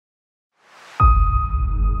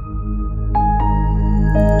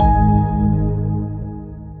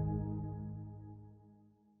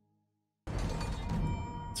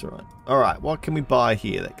Alright, what can we buy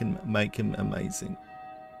here that can make him amazing?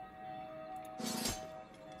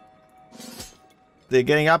 They're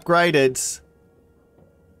getting upgraded.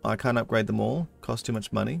 I can't upgrade them all. Cost too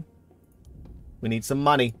much money. We need some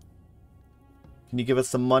money. Can you give us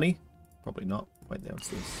some money? Probably not. Wait, there, what's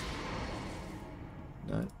this?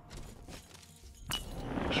 No.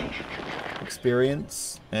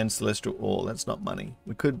 Experience and celestial ore. That's not money.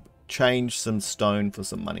 We could change some stone for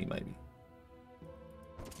some money, maybe.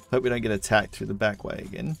 Hope we don't get attacked through the back way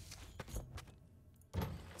again.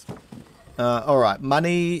 Alright,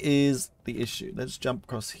 money is the issue. Let's jump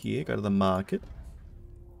across here, go to the market.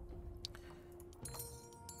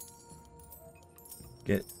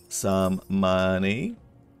 Get some money.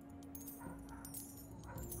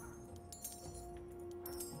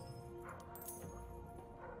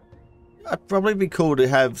 It'd probably be cool to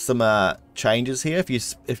have some changes here.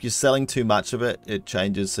 If you're selling too much of it, it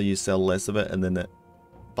changes so you sell less of it, and then the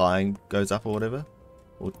buying goes up or whatever,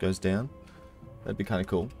 or it goes down. That'd be kind of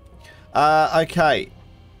cool. Okay,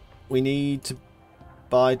 we need to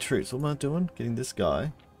buy troops. What am I doing? Getting this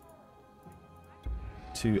guy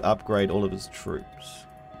to upgrade all of his troops.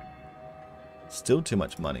 Still too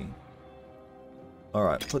much money.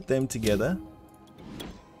 Alright, put them together.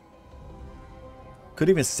 Could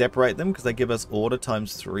even separate them because they give us order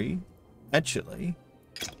times 3. Actually,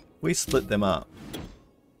 we split them up.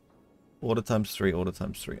 Order times 3, order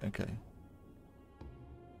times 3. Okay.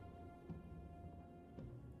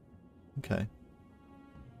 Okay.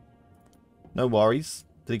 No worries.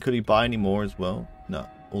 Could he buy any more as well? No,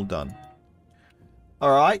 all done.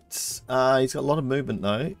 Alright. He's got a lot of movement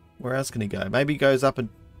though. Where else can he go? Maybe he goes up and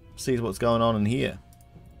sees what's going on in here.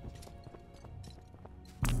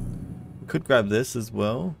 We could grab this as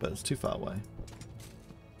well, but it's too far away.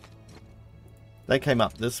 They came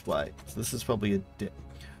up this way, so this is probably a dip.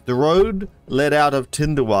 The road led out of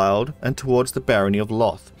Tinderwild and towards the barony of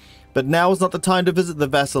Loth. But now is not the time to visit the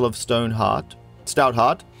vassal of Stoutheart.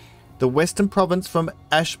 The western province from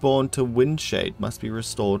Ashbourne to Windshade must be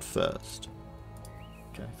restored first.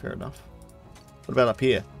 Okay, fair enough. What about up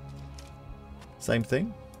here? Same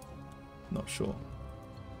thing? Not sure.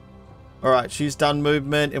 Alright, she's done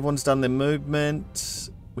movement. Everyone's done their movement.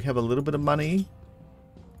 We have a little bit of money.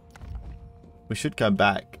 We should go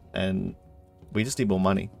back and we just need more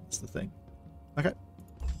money. That's the thing. Okay.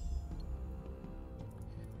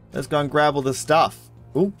 Let's go and grab all this stuff.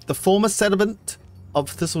 Ooh, the former settlement of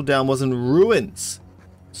Thistledown was in ruins.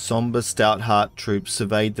 Somber Stoutheart troops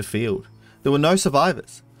surveyed the field. There were no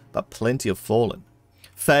survivors, but plenty of fallen.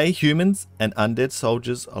 Fae, humans, and undead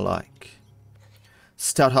soldiers alike.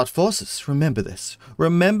 Stoutheart forces, remember this.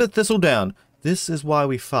 Remember Thistledown. This is why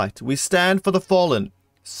we fight. We stand for the fallen.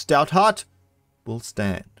 Stoutheart will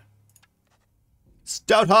stand.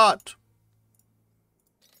 Stoutheart!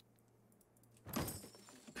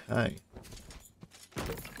 Okay.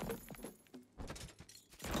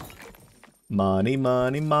 Money,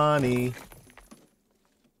 money, money.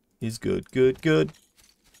 Is good, good, good.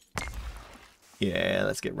 Yeah,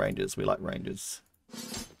 let's get rangers. We like rangers.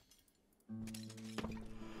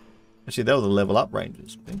 Actually, they were the level up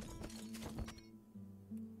rangers.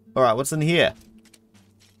 Alright, what's in here?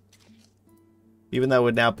 Even though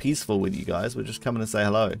we're now peaceful with you guys, we're just coming to say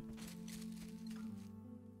hello.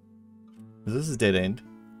 Is this a dead end?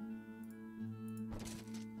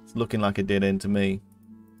 It's looking like a dead end to me.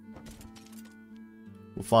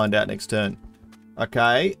 We'll find out next turn.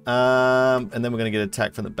 Okay, and then we're going to get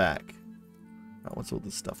attacked from the back. Oh, what's all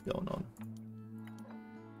this stuff going on?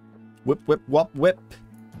 Whip, whip, whop, whip.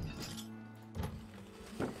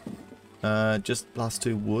 Just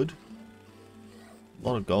 +2 wood. A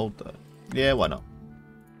lot of gold though. Yeah, why not?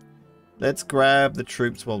 Let's grab the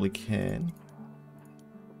troops while we can.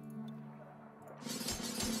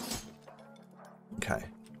 Okay.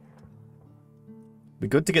 Be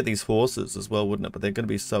good to get these horses as well, wouldn't it? But they're going to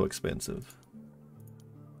be so expensive.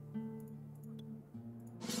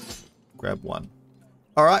 Grab one.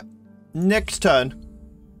 Alright, next turn.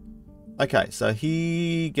 Okay, so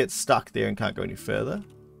he gets stuck there and can't go any further.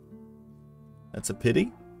 That's a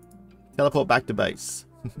pity. Teleport back to base.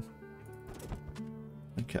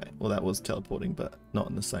 Okay, well that was teleporting, but not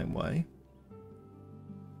in the same way.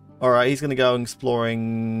 Alright, he's going to go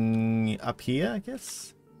exploring up here, I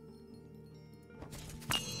guess.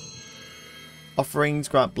 Offerings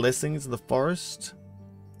grant blessings of the forest.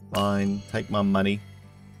 Fine, take my money.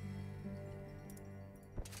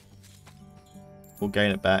 We'll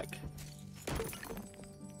gain it back.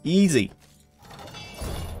 Easy.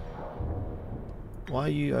 Why are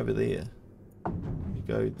you over there? You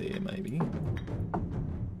go there, maybe.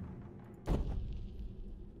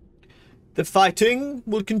 The fighting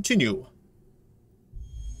will continue.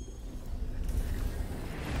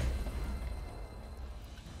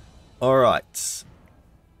 Alright.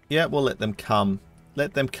 Yeah, we'll let them come.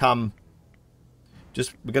 Let them come.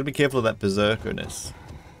 Just, we gotta be careful of that berserkerness.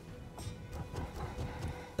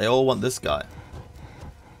 They all want this guy.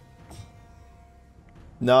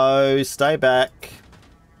 No, stay back.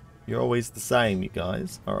 You're always the same, you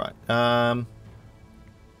guys. Alright.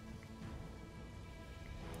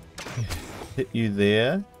 Hit you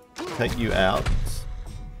there. Take you out.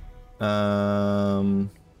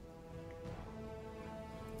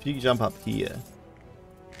 If you jump up here.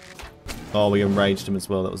 Oh, we enraged him as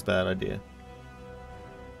well. That was a bad idea.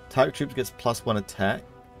 Target troops gets +1 attack.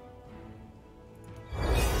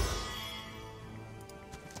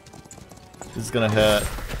 This is gonna hurt.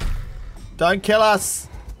 Don't kill us!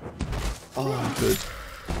 Oh, good.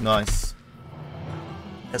 Nice.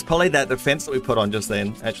 It's probably that defense that we put on just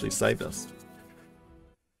then actually saved us.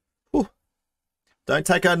 Whew. Don't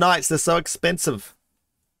take our knights, they're so expensive.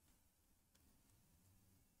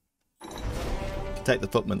 Take the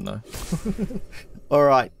footman though.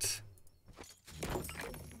 Alright.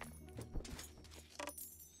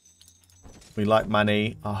 We like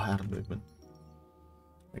money. Oh, out of movement.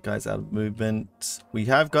 That guy's out of movement. We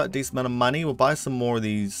have got a decent amount of money. We'll buy some more of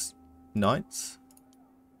these knights.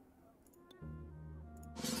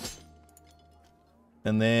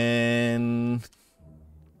 And then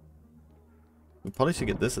we probably should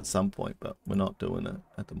get this at some point, but we're not doing it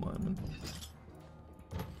at the moment.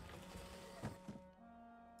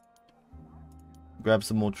 Grab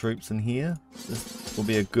some more troops in here. This will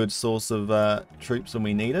be a good source of troops when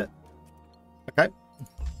we need it. Okay.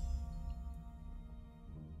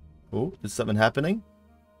 Oh, is something happening?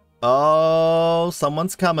 Oh,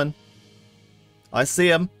 someone's coming. I see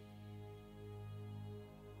him.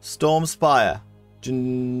 Storm Spire. What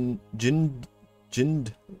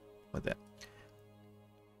that?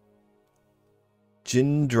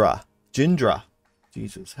 Jindra.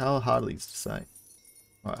 Jesus, how hard are these to say?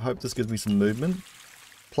 Alright, hope this gives me some movement.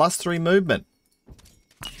 +3 movement.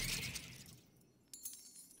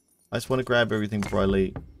 I just want to grab everything before I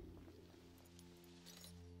leave.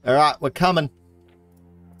 Alright, we're coming.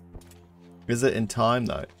 Is it in time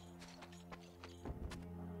though?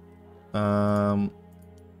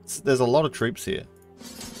 There's a lot of troops here.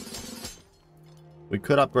 We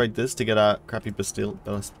could upgrade this to get our crappy ballista.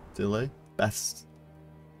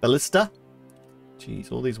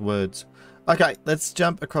 Jeez, all these words. Okay, let's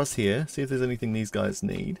jump across here. See if there's anything these guys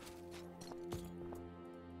need.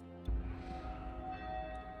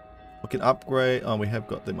 We can upgrade. Oh, we have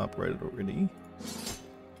got them upgraded already.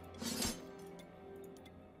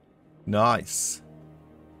 Nice.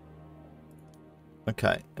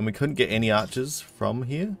 Okay, and we couldn't get any archers from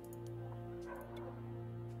here.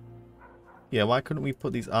 Yeah, why couldn't we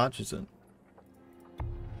put these archers in?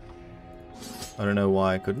 I don't know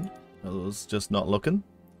why I couldn't. I was just not looking.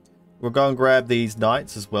 We'll go and grab these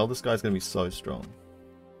knights as well. This guy's going to be so strong.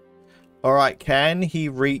 Alright, can he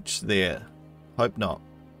reach there? Hope not.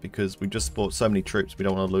 Because we just bought so many troops, we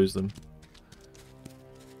don't want to lose them.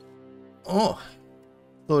 Oh,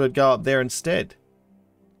 thought I'd go up there instead.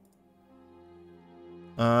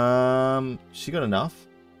 She got enough.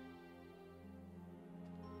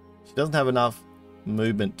 She doesn't have enough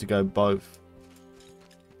movement to go both.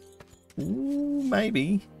 Ooh,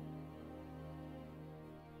 maybe.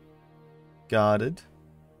 Guarded.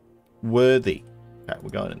 Worthy. Okay, we're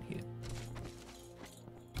going in here.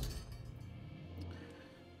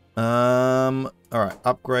 Alright,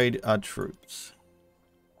 upgrade our troops.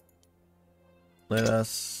 Let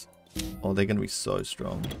us... Oh, they're going to be so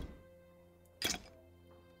strong.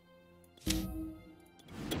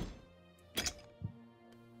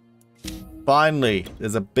 Finally,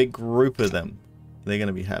 there's a big group of them. They're going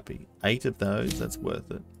to be happy. 8 of those, that's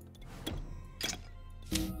worth it.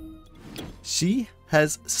 She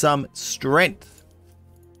has some strength.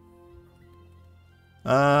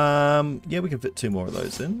 Yeah, we can fit 2 more of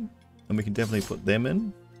those in. And we can definitely put them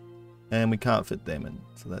in. And we can't fit them in.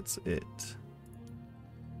 So that's it.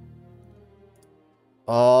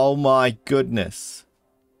 Oh my goodness.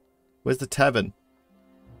 Where's the tavern?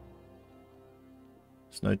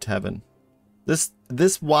 There's no tavern.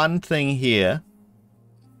 This one thing here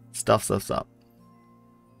stuffs us up.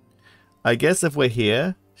 I guess if we're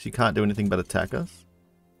here, she can't do anything but attack us.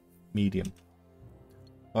 Medium.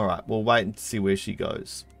 Alright, we'll wait and see where she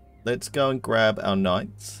goes. Let's go and grab our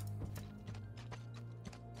knights.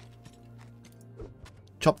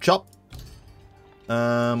 Chop chop.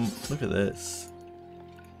 Look at this.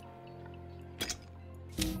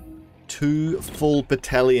 2 full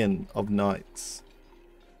battalion of knights.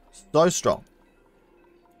 So strong.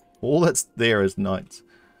 All that's there is knights.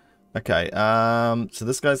 Okay, so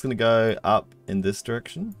this guy's going to go up in this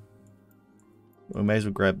direction. We may as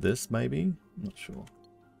well grab this, maybe. I'm not sure.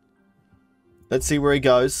 Let's see where he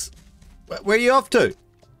goes. Where are you off to?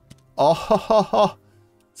 Oh, ho, ho, ho.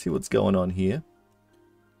 See what's going on here.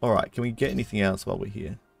 Alright, can we get anything else while we're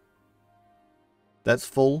here? That's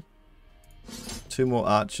full. 2 more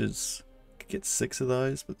archers. Could get 6 of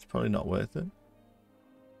those, but it's probably not worth it.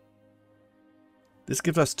 This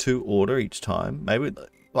gives us 2 order each time. Maybe,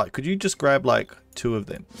 like, could you just grab, like, 2 of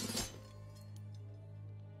them?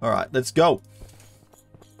 Alright, let's go.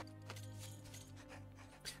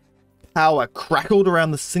 Power crackled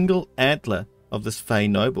around the single antler of this Fey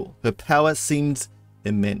noble. Her power seemed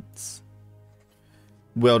immense.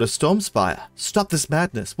 Wielder Stormspire, stop this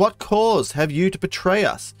madness. What cause have you to betray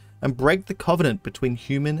us and break the covenant between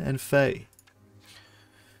human and Fey?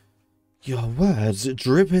 Your words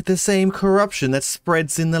drip with the same corruption that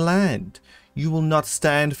spreads in the land. You will not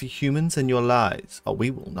stand for humans and your lies. Oh,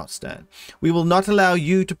 we will not stand. We will not allow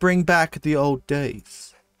you to bring back the old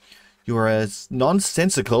days. You are as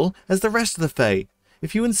nonsensical as the rest of the Fae.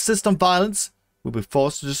 If you insist on violence, we'll be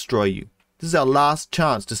forced to destroy you. This is our last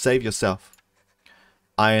chance to save yourself.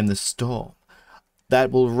 I am the storm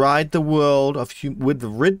that will rid the world of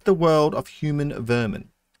human vermin.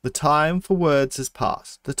 The time for words is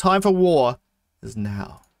past. The time for war is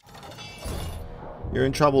now. You're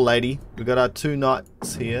in trouble, lady. We've got our 2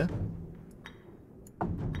 knights here.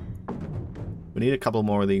 We need a couple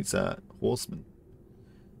more of these horsemen.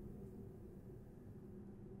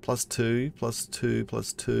 +2, +2,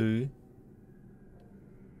 +2.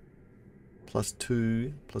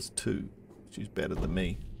 +2, +2. She's better than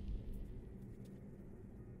me.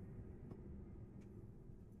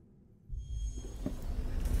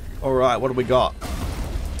 Alright, what do we got?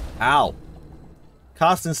 Ow.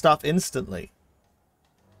 Casting stuff instantly.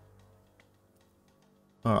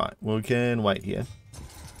 Alright, we can wait here.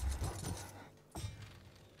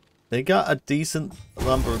 They got a decent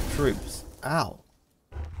number of troops. Ow.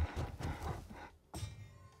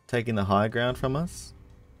 Taking the high ground from us.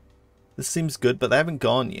 This seems good, but they haven't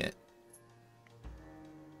gone yet.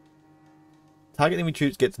 Target enemy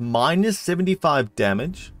troops gets -75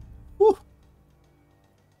 damage. Woo.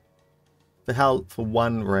 For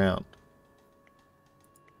 1 round.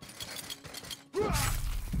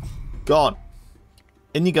 Gone.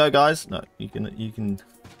 In you go, guys. No, you can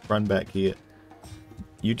run back here.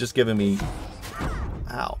 You just giving me.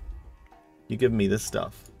 Ow. You giving me this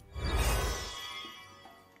stuff.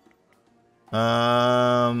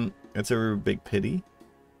 It's a real big pity.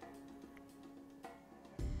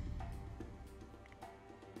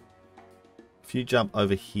 If you jump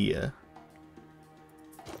over here.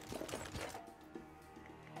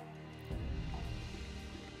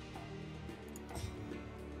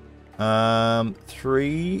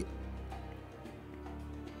 Three.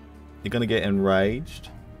 You're gonna get enraged.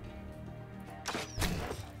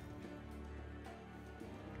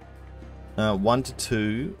 One to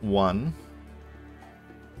 2, 1.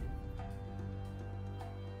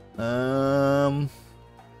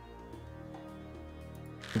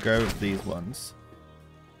 We'll go with these ones.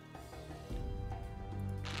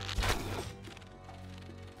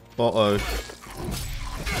 Uh-oh.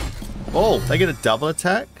 Oh, they get a double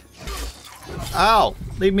attack? Ow!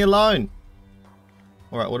 Leave me alone!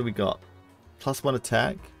 Alright, what do we got? +1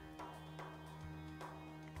 attack.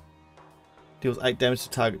 Deals 8 damage to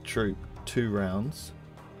target troop. 2 rounds.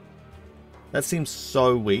 That seems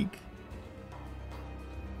so weak.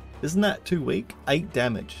 Isn't that too weak? 8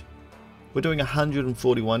 damage. We're doing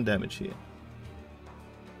 141 damage here.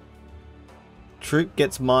 Troop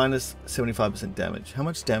gets -75% damage. How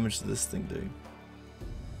much damage does this thing do?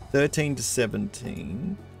 13 to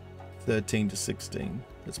 17. 13 to 16.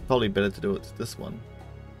 It's probably better to do it to this one.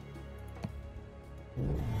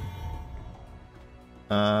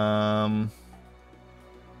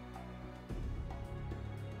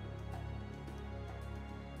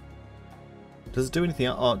 Does it do anything?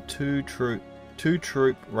 Oh, two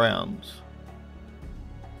troop rounds.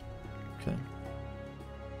 Okay.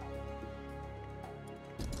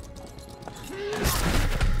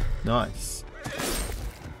 Nice.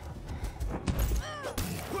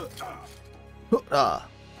 Ah.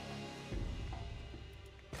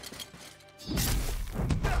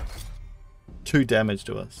 Two damage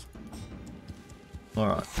to us.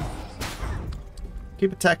 Alright.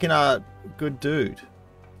 Keep attacking our good dude.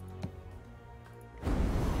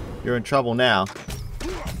 You're in trouble now.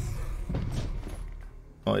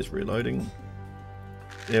 Oh, he's reloading.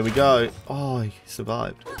 There we go. Oh, he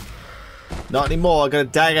survived. Not anymore. I got a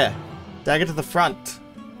dagger. Dagger to the front.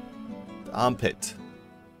 Armpit.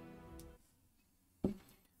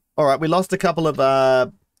 Alright, we lost a couple of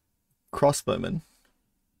crossbowmen.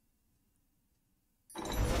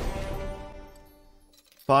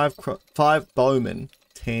 5 bowmen,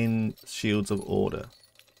 10 shields of order.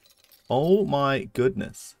 Oh my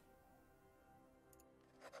goodness.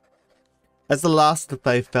 As the last of the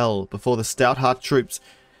Fae fell before the stout-heart troops,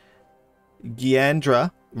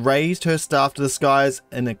 Gyanndra raised her staff to the skies,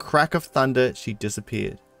 and in a crack of thunder, she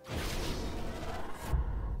disappeared.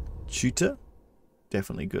 Shooter?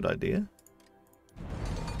 Definitely a good idea.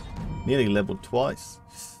 Nearly leveled twice.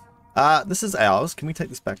 This is ours. Can we take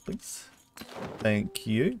this back, please? Thank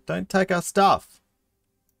you. Don't take our stuff.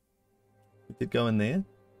 We did go in there.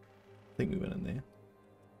 I think we went in there.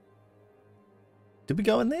 Did we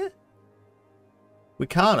go in there? We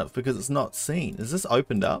can't have because it's not seen. Is this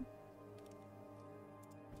opened up?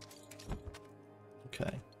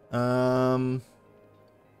 Okay. Now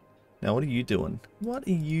what are you doing? What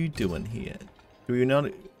are you doing here? Do we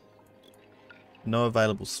not... No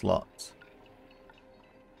available slots.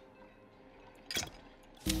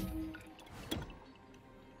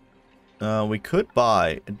 We could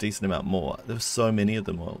buy a decent amount more. There's so many of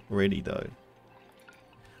them already though.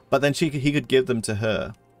 But then he could give them to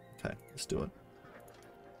her. Okay, let's do it.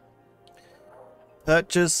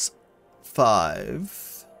 Purchase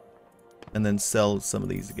 5. And then sell some of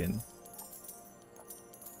these again.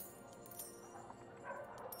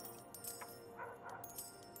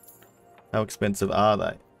 How expensive are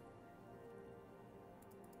they?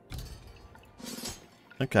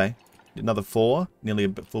 Okay. Another 4. Nearly a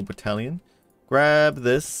full battalion. Grab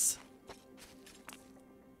this.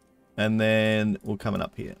 And then we're coming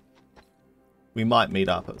up here. We might meet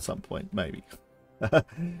up at some point. Maybe.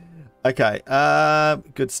 Okay.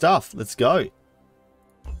 Good stuff. Let's go.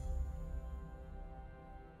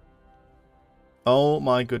 Oh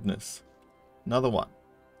my goodness. Another one.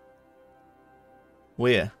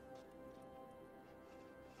 Where?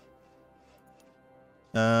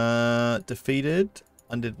 Defeated.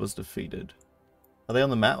 Undead was defeated. Are they on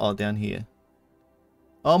the map? Oh, down here.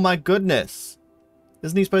 Oh my goodness.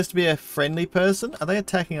 Isn't he supposed to be a friendly person? Are they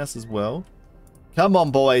attacking us as well? Come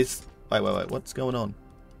on, boys. Wait. What's going on?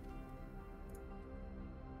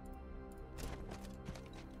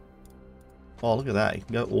 Oh, look at that. You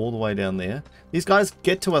can go all the way down there. These guys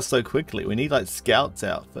get to us so quickly. We need, like, scouts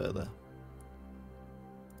out further.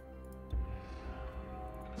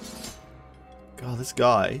 God, this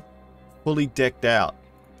guy. Fully decked out.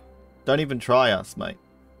 Don't even try us, mate.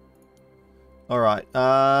 Alright.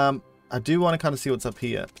 I do want to kind of see what's up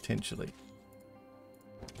here, potentially.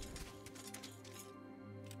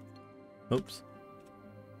 Oops.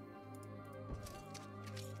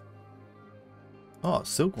 Oh,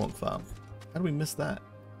 Silkworm Farm. How did we miss that?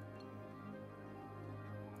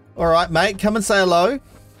 Alright, mate. Come and say hello.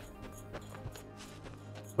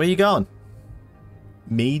 Where you going?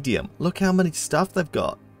 Medium. Look how many stuff they've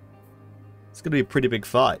got. It's going to be a pretty big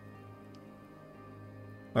fight.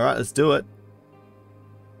 Alright, let's do it.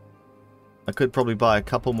 I could probably buy a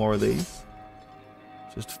couple more of these.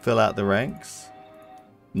 Just to fill out the ranks.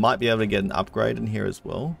 Might be able to get an upgrade in here as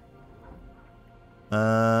well.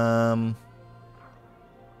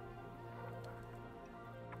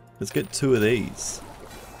 Let's get 2 of these.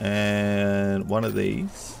 And 1 of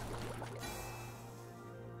these.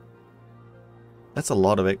 That's a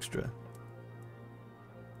lot of extra.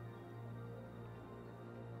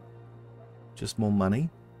 Just more money.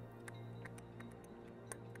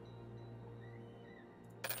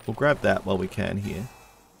 We'll grab that while we can here.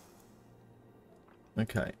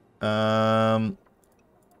 Okay.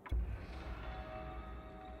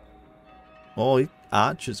 Oh,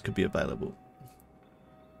 archers could be available.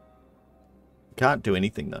 Can't do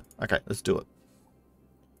anything though. Okay, let's do it.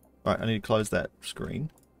 Alright, I need to close that screen.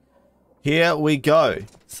 Here we go.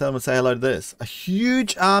 Someone say hello to this. A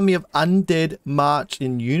huge army of undead march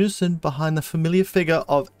in unison behind the familiar figure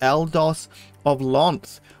of Eldos of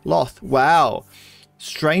Loth. Wow.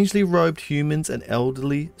 Strangely robed humans and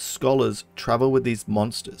elderly scholars travel with these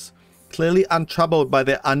monsters, clearly untroubled by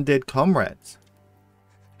their undead comrades.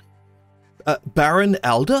 Baron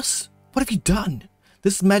Eldos? What have you done?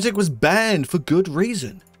 This magic was banned for good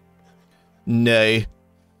reason. Nay,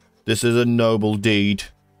 this is a noble deed.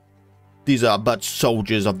 These are but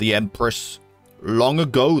soldiers of the Empress. Long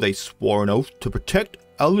ago they swore an oath to protect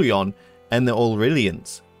Elrion and the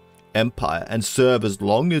Aurelians' empire and serve as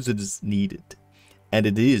long as it is needed. And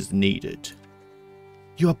it is needed.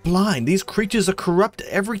 You are blind. These creatures are corrupt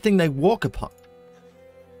to everything they walk upon.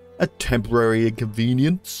 A temporary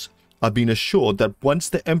inconvenience. I've been assured that once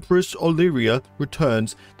the Empress Olyria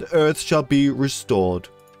returns, the earth shall be restored.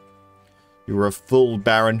 You were a fool,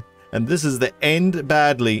 Baron, and this is the end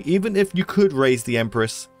badly. Even if you could raise the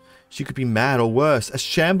Empress, she could be mad or worse, a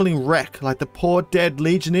shambling wreck like the poor dead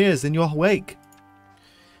legionnaires in your wake.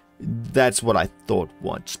 That's what I thought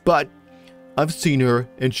once, but I've seen her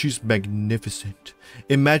and she's magnificent.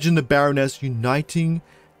 Imagine the Baroness uniting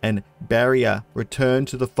and Barrier return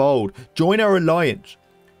to the fold. Join our alliance.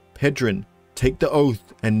 Pedron, take the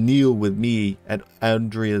oath and kneel with me at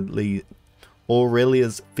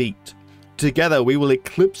Aurelia's feet. Together we will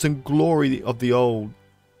eclipse in glory of the old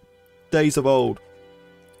days of old.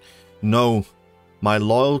 No, my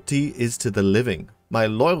loyalty is to the living. My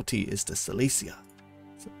loyalty is to Cilicia.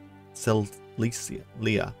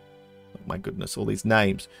 Leah. Oh my goodness, all these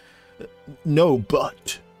names. No,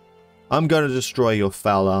 but I'm going to destroy your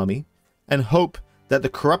foul army and hope that the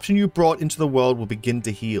corruption you brought into the world will begin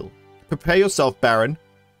to heal. Prepare yourself, Baron.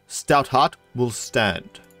 Stout heart will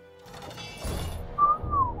stand.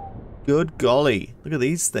 Good golly. Look at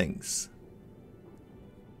these things.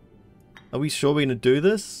 Are we sure we're going to do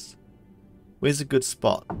this? Where's a good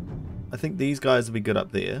spot? I think these guys will be good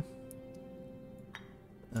up there.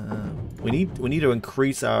 We need to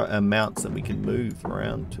increase our amounts that we can move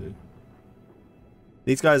around to.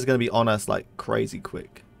 These guys are going to be on us like crazy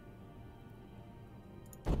quick.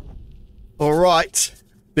 Alright.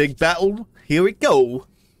 Big battle. Here we go.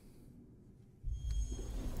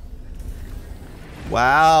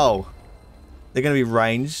 Wow. They're going to be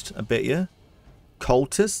ranged, I bet you.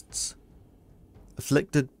 Cultists.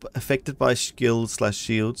 Affected by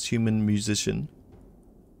skills/shields. Human musician.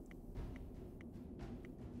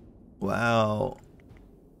 Wow.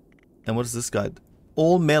 And what is this guy?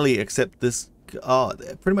 All melee except this. Oh,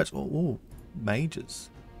 they're pretty much all mages.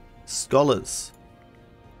 Scholars.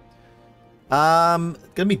 Gonna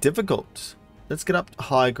be difficult. Let's get up to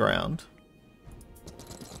high ground.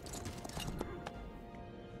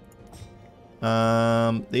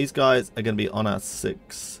 These guys are gonna be on our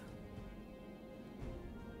 6.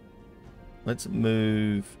 Let's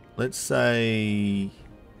move. Let's say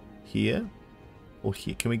here. Or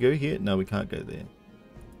here. Can we go here? No, we can't go there.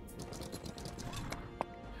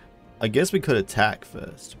 I guess we could attack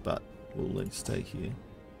first, but we'll stay here.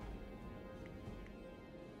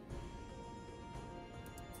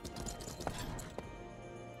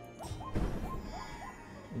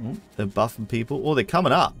 They're buffing people. Oh, they're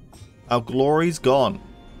coming up. Our glory's gone.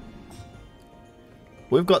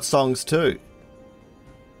 We've got songs too.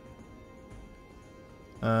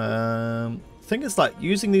 I think it's like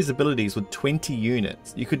using these abilities with 20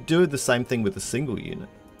 units. You could do the same thing with a single unit.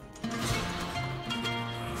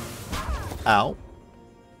 Ow.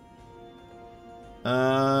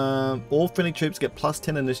 All friendly troops get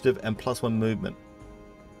 +10 initiative and +1 movement.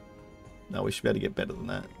 No, we should be able to get better than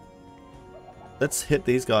that. Let's hit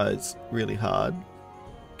these guys really hard.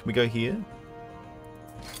 Can we go here?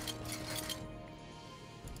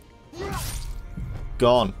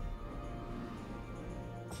 Gone.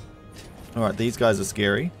 Alright, these guys are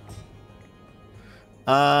scary.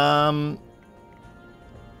 Are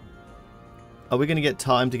we going to get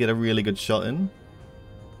time to get a really good shot in?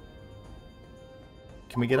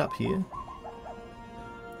 Can we get up here?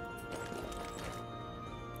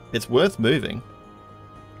 It's worth moving.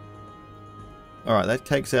 Alright, that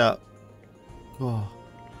takes out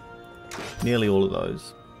nearly all of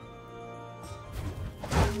those.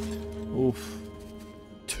 Oof.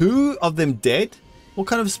 2 of them dead? What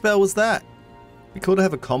kind of spell was that? We could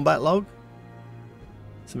have a combat log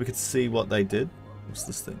so we could see what they did. What's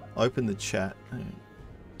this thing? Open the chat.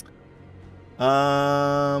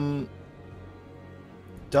 Don't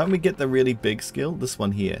we get the really big skill? This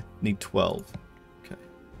one here. Need 12. Okay.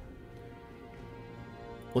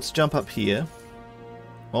 Let's jump up here.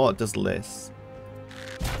 Oh, it does less.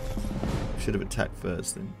 Should have attacked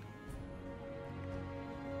first then.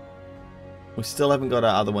 We still haven't got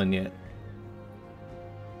our other one yet.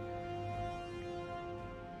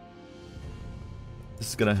 This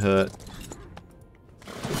is gonna hurt.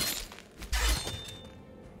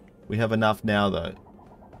 We have enough now though.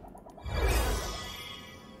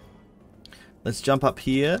 Let's jump up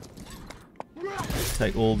here.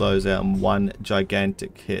 Take all those out in one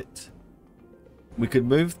gigantic hit. We could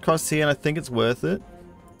move across here and I think it's worth it.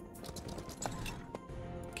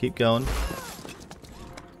 Keep going.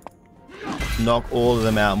 Knock all of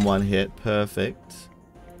them out in one hit. Perfect.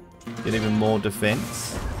 Get even more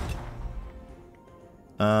defense.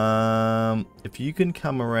 If you can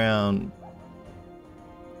come around,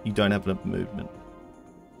 you don't have enough movement.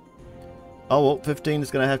 Oh, well, 15 is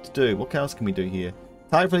going to have to do. What else can we do here?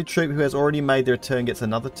 Target friendly troop who has already made their turn gets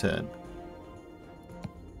another turn.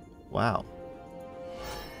 Wow.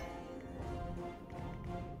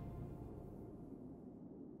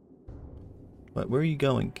 Wait, where are you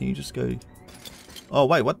going? Can you just go... Oh,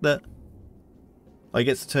 wait, what the... Oh, he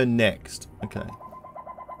gets to turn next. Okay.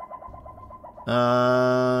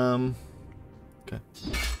 Okay.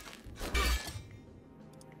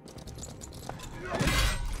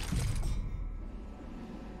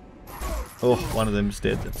 Oh, one of them's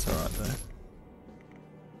dead. That's alright, though.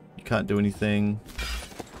 You can't do anything.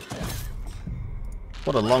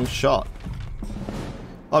 What a long shot.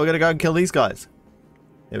 Oh, we gotta go and kill these guys.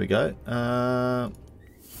 There we go.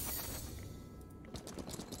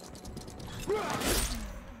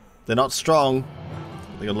 They're not strong.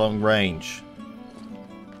 They got long range.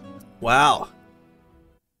 Wow.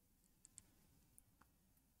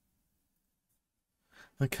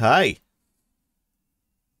 Okay.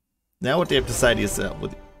 Now what do you have to say to yourself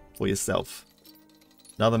for yourself?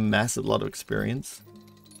 Another massive lot of experience.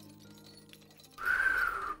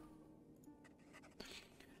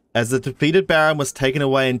 As the defeated Baron was taken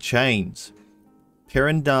away in chains,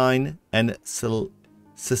 Perendine and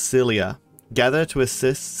Cecilia gather to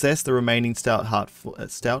assess the remaining Stout Heart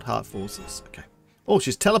forces. Okay. Oh,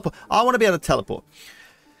 she's teleport. I want to be able to teleport.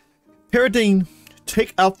 Perendine,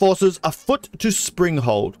 take our forces afoot to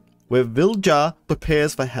Springhold, where Viljar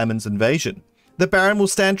prepares for Hammond's invasion. The Baron will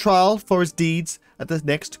stand trial for his deeds at the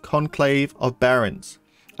next conclave of Barons.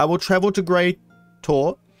 I will travel to Grey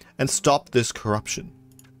Tor and stop this corruption.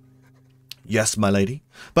 Yes, my lady,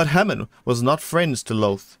 but Hammond was not friends to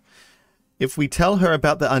Loth. If we tell her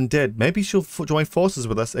about the undead, maybe she'll join forces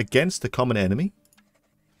with us against the common enemy.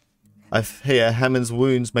 I fear Hammond's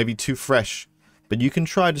wounds may be too fresh, but you can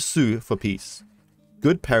try to sue for peace.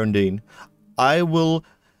 Good, Perendine.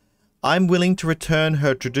 I'm willing to return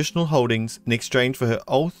her traditional holdings in exchange for her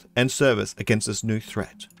oath and service against this new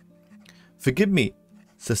threat. Forgive me,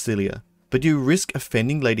 Cecilia, but you risk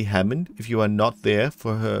offending Lady Hammond if you are not there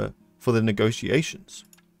for the negotiations.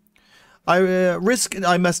 Risk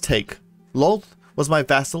I must take. Loth was my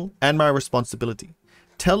vassal and my responsibility.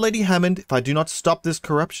 Tell Lady Hammond if I do not stop this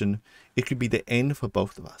corruption, it could be the end for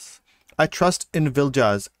both of us. I trust in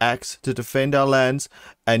Viljar's axe to defend our lands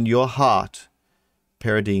and your heart,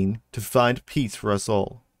 Perendine, to find peace for us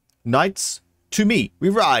all. Knights, to me, we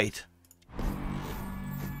ride!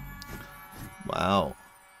 Wow.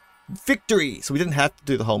 Victory! So we didn't have to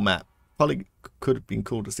do the whole map. Probably could have been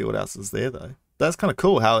cool to see what else is there, though. That's kind of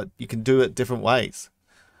cool how you can do it different ways.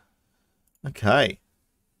 Okay.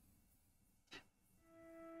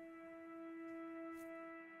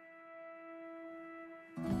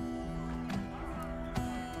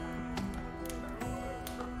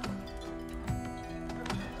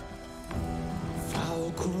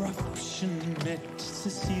 Foul corruption met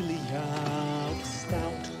Cecilia with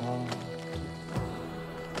stout heart.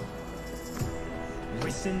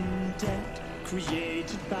 Risen dead,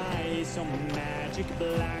 created by some magic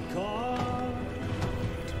black art.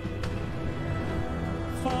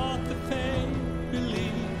 Fought the pain,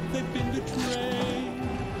 believe they've been betrayed.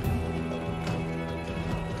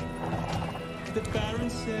 The Baron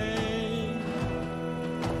say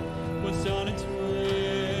was on its way.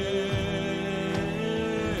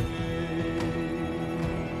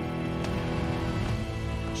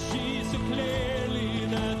 She saw clearly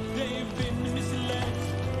that they've been misled.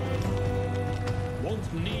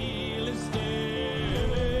 Won't kneel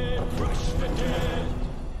instead, crush the dead.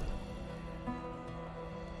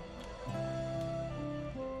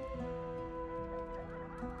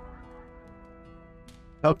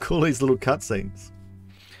 How cool these little cutscenes.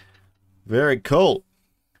 Very cool.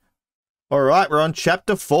 Alright, we're on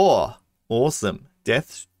chapter 4. Awesome.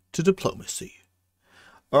 Death to Diplomacy.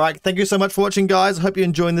 Alright, thank you so much for watching, guys. I hope you're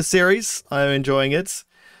enjoying the series. I am enjoying it.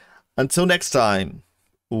 Until next time,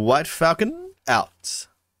 WhiteFalcon out.